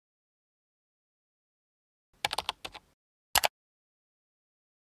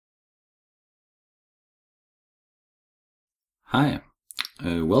Hi,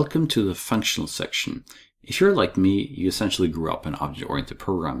 welcome to the functional section. If you're like me, you essentially grew up in object-oriented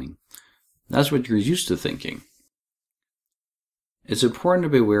programming. That's what you're used to thinking. It's important to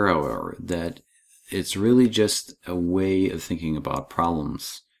be aware, however, that it's really just a way of thinking about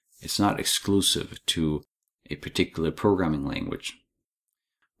problems. It's not exclusive to a particular programming language.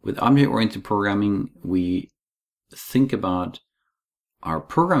 With object-oriented programming, we think about our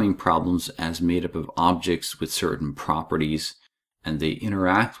programming problems as made up of objects with certain properties, and they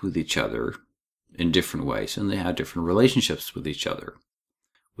interact with each other in different ways, and they have different relationships with each other.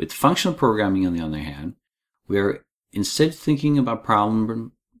 With functional programming, on the other hand, we are instead thinking about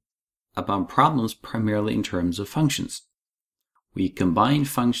problems primarily in terms of functions. We combine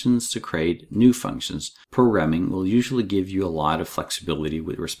functions to create new functions. Programming will usually give you a lot of flexibility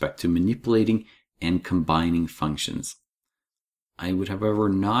with respect to manipulating and combining functions. I would, however,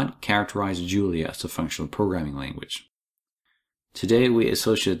 not characterize Julia as a functional programming language. Today, we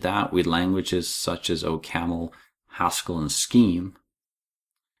associate that with languages such as OCaml, Haskell, and Scheme,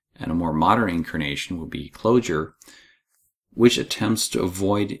 and a more modern incarnation would be Clojure, which attempts to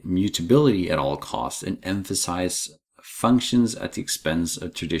avoid mutability at all costs and emphasize functions at the expense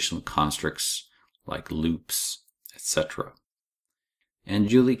of traditional constructs like loops, etc. And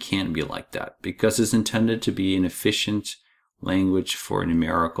Julia can't be like that because it's intended to be an efficient language for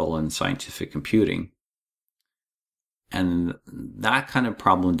numerical and scientific computing. And that kind of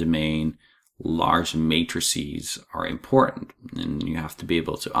problem domain, large matrices are important, and you have to be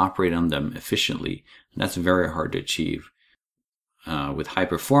able to operate on them efficiently. And that's very hard to achieve with high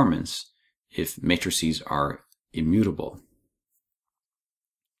performance if matrices are immutable.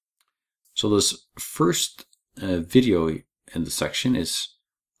 So this first video in the section is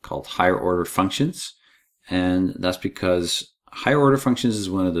called Higher Order Functions, and that's because higher order functions is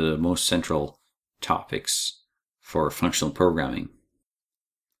one of the most central topics for functional programming.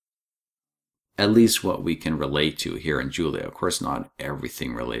 At least what we can relate to here in Julia. Of course, not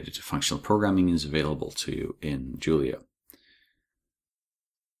everything related to functional programming is available to you in Julia.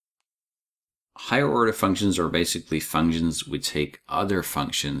 Higher order functions are basically functions which take other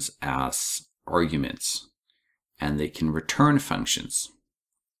functions as arguments, and they can return functions.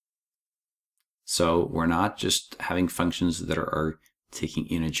 So we're not just having functions that are taking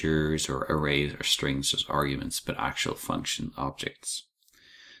integers or arrays or strings as arguments, but actual function objects.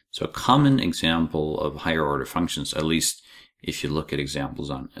 So a common example of higher order functions, at least if you look at examples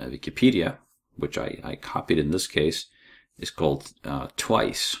on Wikipedia, which I copied in this case, is called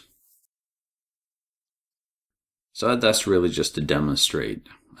twice. So that's really just to demonstrate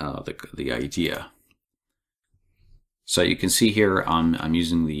the idea. So you can see here I'm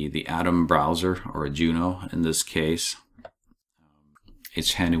using the Atom browser, or Juno in this case.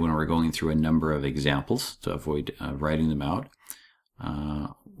 It's handy when we're going through a number of examples to avoid writing them out.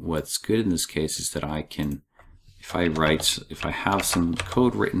 What's good in this case is that I can, if I have some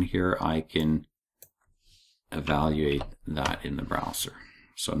code written here, I can evaluate that in the browser.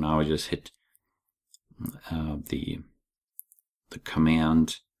 So now I just hit the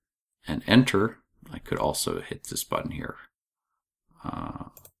command and enter. I could also hit this button here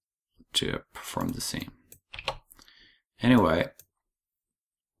to perform the same. Anyway,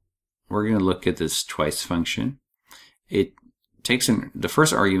 we're going to look at this twice function. It takes the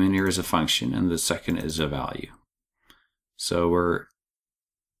first argument here is a function, and the second is a value. So we're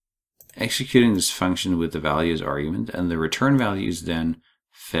executing this function with the value as argument, and the return value is then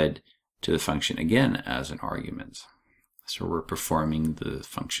fed to the function again as an argument. So we're performing the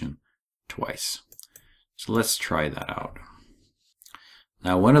function twice. So let's try that out.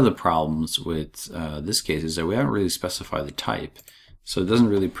 Now, one of the problems with this case is that we haven't really specified the type. So it doesn't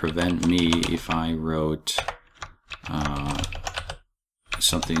really prevent me if I wrote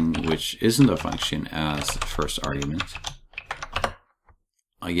something which isn't a function as the first argument.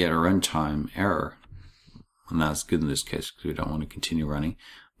 I get a runtime error. And that's good in this case because we don't want to continue running.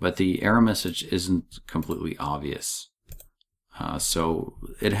 But the error message isn't completely obvious. So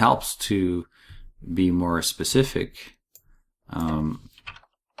it helps to be more specific.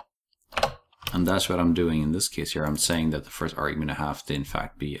 And that's what I'm doing in this case here. I'm saying that the first argument have to in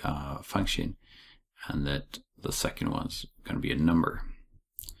fact be a function, and that the second one's going to be a number.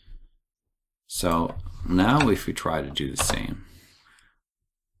 So now if we try to do the same,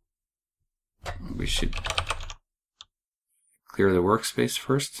 we should clear the workspace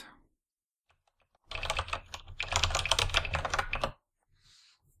first.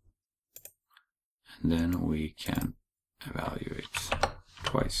 And then we can evaluate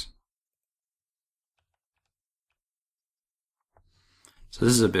twice. So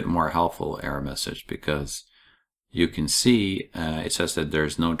this is a bit more helpful error message because you can see it says that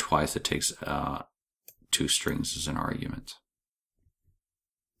there's no twice that takes 2 strings as an argument.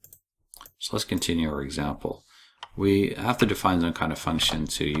 So let's continue our example. We have to define some kind of function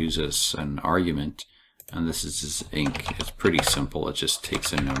to use as an argument, and this is this inc. It's pretty simple. It just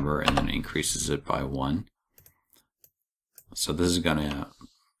takes a number and then increases it by 1. So this is going to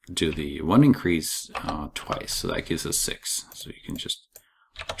do the 1 increase twice, so that gives us 6. So you can just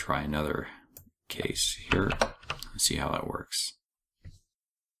try another case here and see how that works.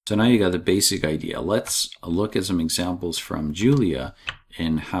 So now you got the basic idea. Let's look at some examples from Julia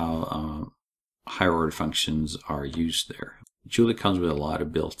in how higher order functions are used there. Julia comes with a lot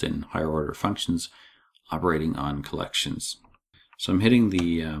of built-in higher order functions operating on collections. So I'm hitting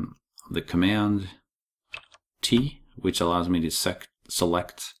the command T, which allows me to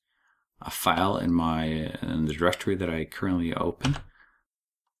select a file in the directory that I currently open.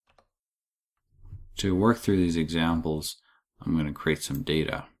 To work through these examples, I'm going to create some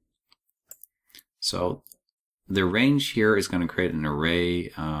data. So the range here is going to create an array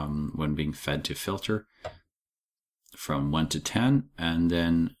when being fed to filter from 1 to 10, and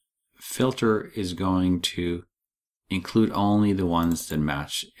then filter is going to include only the ones that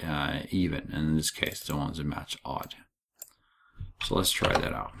match even, and in this case the ones that match odd. So let's try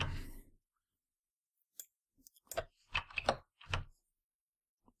that out.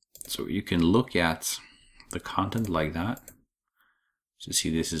 So you can look at the content like that. So see,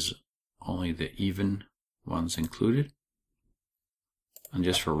 this is only the even ones included. And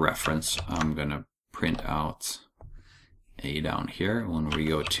just for reference, I'm going to print out A down here when we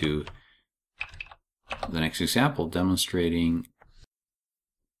go to the next example demonstrating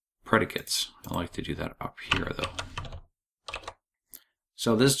predicates. I like to do that up here though.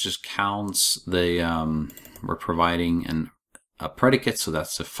 So this just counts the, we're providing a predicate, so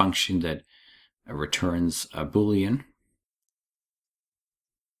that's a function that returns a Boolean.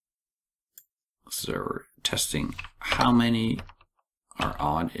 So we're testing how many are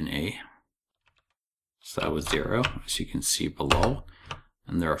odd in A. So that was 0, as you can see below.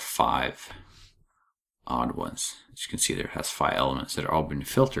 And there are 5 odd ones. As you can see, there has 5 elements that are all been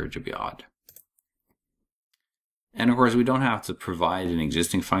filtered to be odd. And of course, we don't have to provide an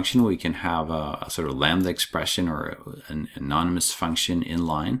existing function. We can have a sort of lambda expression or an anonymous function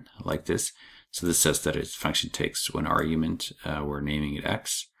inline like this. So this says that its function takes one argument, we're naming it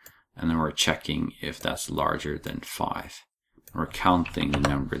x, and then we're checking if that's larger than 5. We're counting the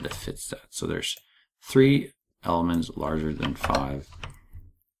number that fits that. So there's 3 elements larger than 5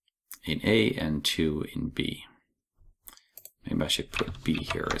 in A and 2 in B. Maybe I should put B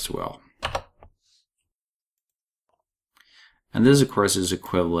here as well. And this, of course, is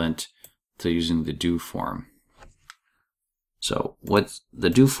equivalent to using the do form. So what the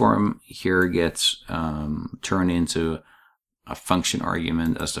do form here gets turned into a function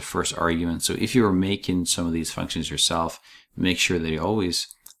argument as the first argument. So if you were making some of these functions yourself, make sure that you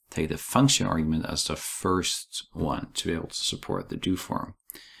always take the function argument as the first one to be able to support the do form.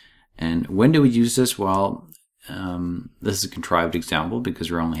 And when do we use this? Well, this is a contrived example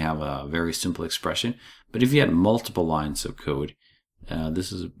because we only have a very simple expression. But if you had multiple lines of code,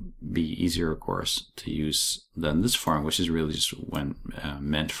 this would be easier, of course, to use than this form, which is really just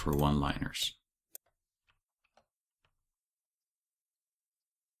meant for one-liners.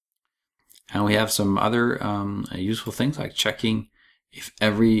 And we have some other useful things like checking if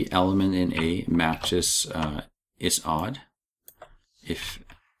every element in A matches is odd. If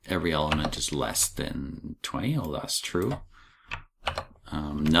every element is less than 20, well, that's true.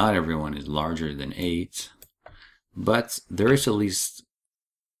 Not everyone is larger than 8, but there is at least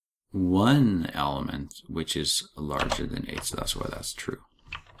one element which is larger than 8, so that's why that's true.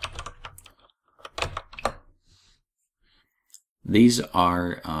 These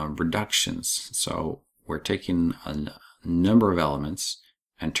are reductions, so we're taking a number of elements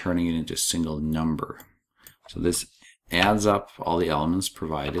and turning it into a single number. So this adds up all the elements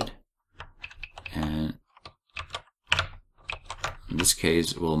provided, and in this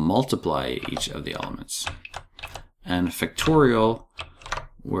case we'll multiply each of the elements. And factorial,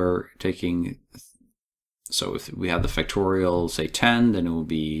 we're taking, so if we have the factorial, say 10, then it will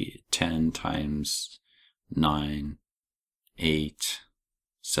be 10 times 9, 8,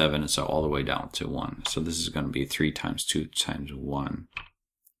 7, and so all the way down to 1. So this is going to be 3 times 2 times 1.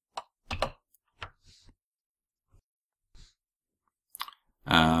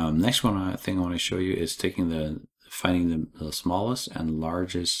 Next one thing I want to show you is finding the smallest and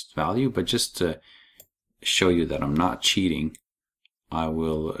largest value. But just to show you that I'm not cheating, I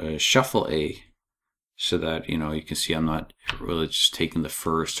will shuffle A so that you can see I'm not really just taking the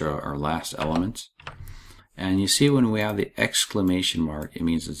first or last element. And you see when we have the exclamation mark, it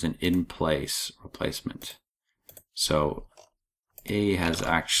means it's an in-place replacement. So A has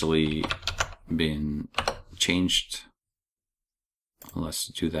actually been changed. Let's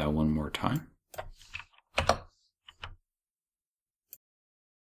do that one more time.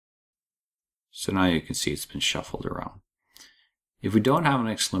 So now you can see it's been shuffled around. If we don't have an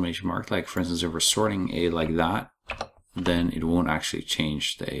exclamation mark, like for instance, if we're sorting A like that, then it won't actually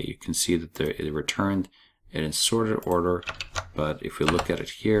change the A. You can see that it returned it in sorted order, but if we look at it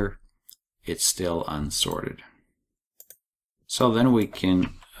here, it's still unsorted. So then we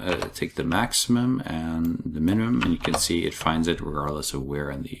can take the maximum and the minimum, and you can see it finds it regardless of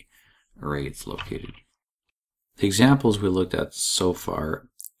where in the array it's located. The examples we looked at so far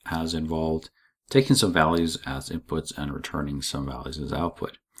has involved taking some values as inputs and returning some values as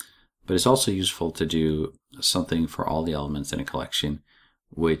output. But it's also useful to do something for all the elements in a collection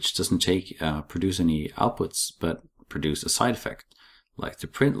which doesn't produce any outputs but produce a side effect, like the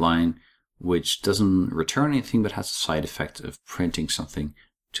print line, which doesn't return anything but has a side effect of printing something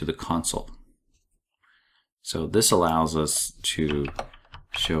to the console. So this allows us to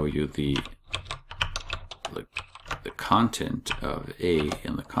show you the content of A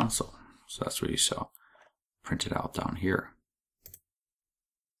in the console. So that's what you saw printed out down here.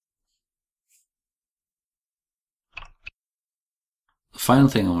 The final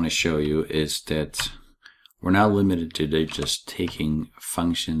thing I want to show you is that we're now limited to just taking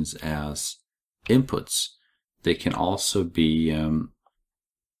functions as inputs. They can also be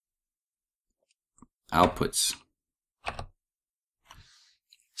outputs.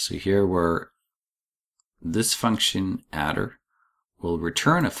 So here where this function adder will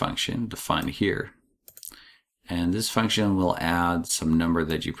return a function defined here, and this function will add some number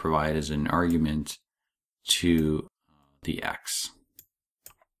that you provide as an argument to the x.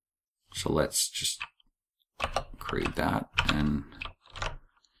 So let's just create that. And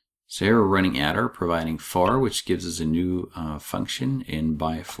so here we're running adder, providing for, which gives us a new function in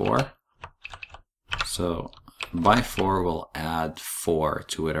by for. So by for will add for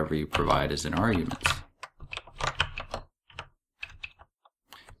to whatever you provide as an argument.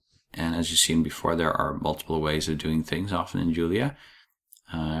 And as you've seen before, there are multiple ways of doing things often in Julia.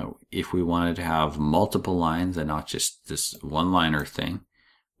 If we wanted to have multiple lines and not just this one-liner thing,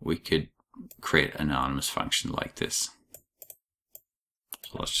 we could create an anonymous function like this.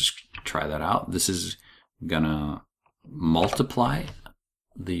 So let's just try that out. This is gonna multiply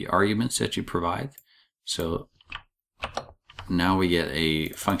the arguments that you provide. So now we get a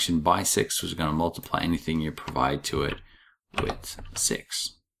function by 6, which is gonna multiply anything you provide to it with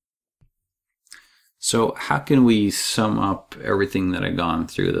 6. So how can we sum up everything that I've gone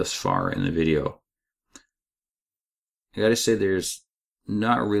through thus far in the video? I gotta say there's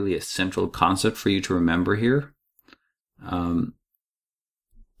not really a central concept for you to remember here.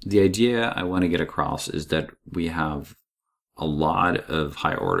 The idea I want to get across is that we have a lot of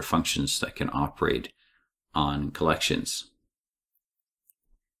high order functions that can operate on collections.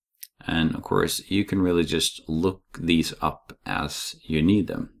 And of course, you can really just look these up as you need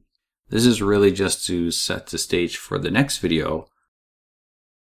them. This is really just to set the stage for the next video,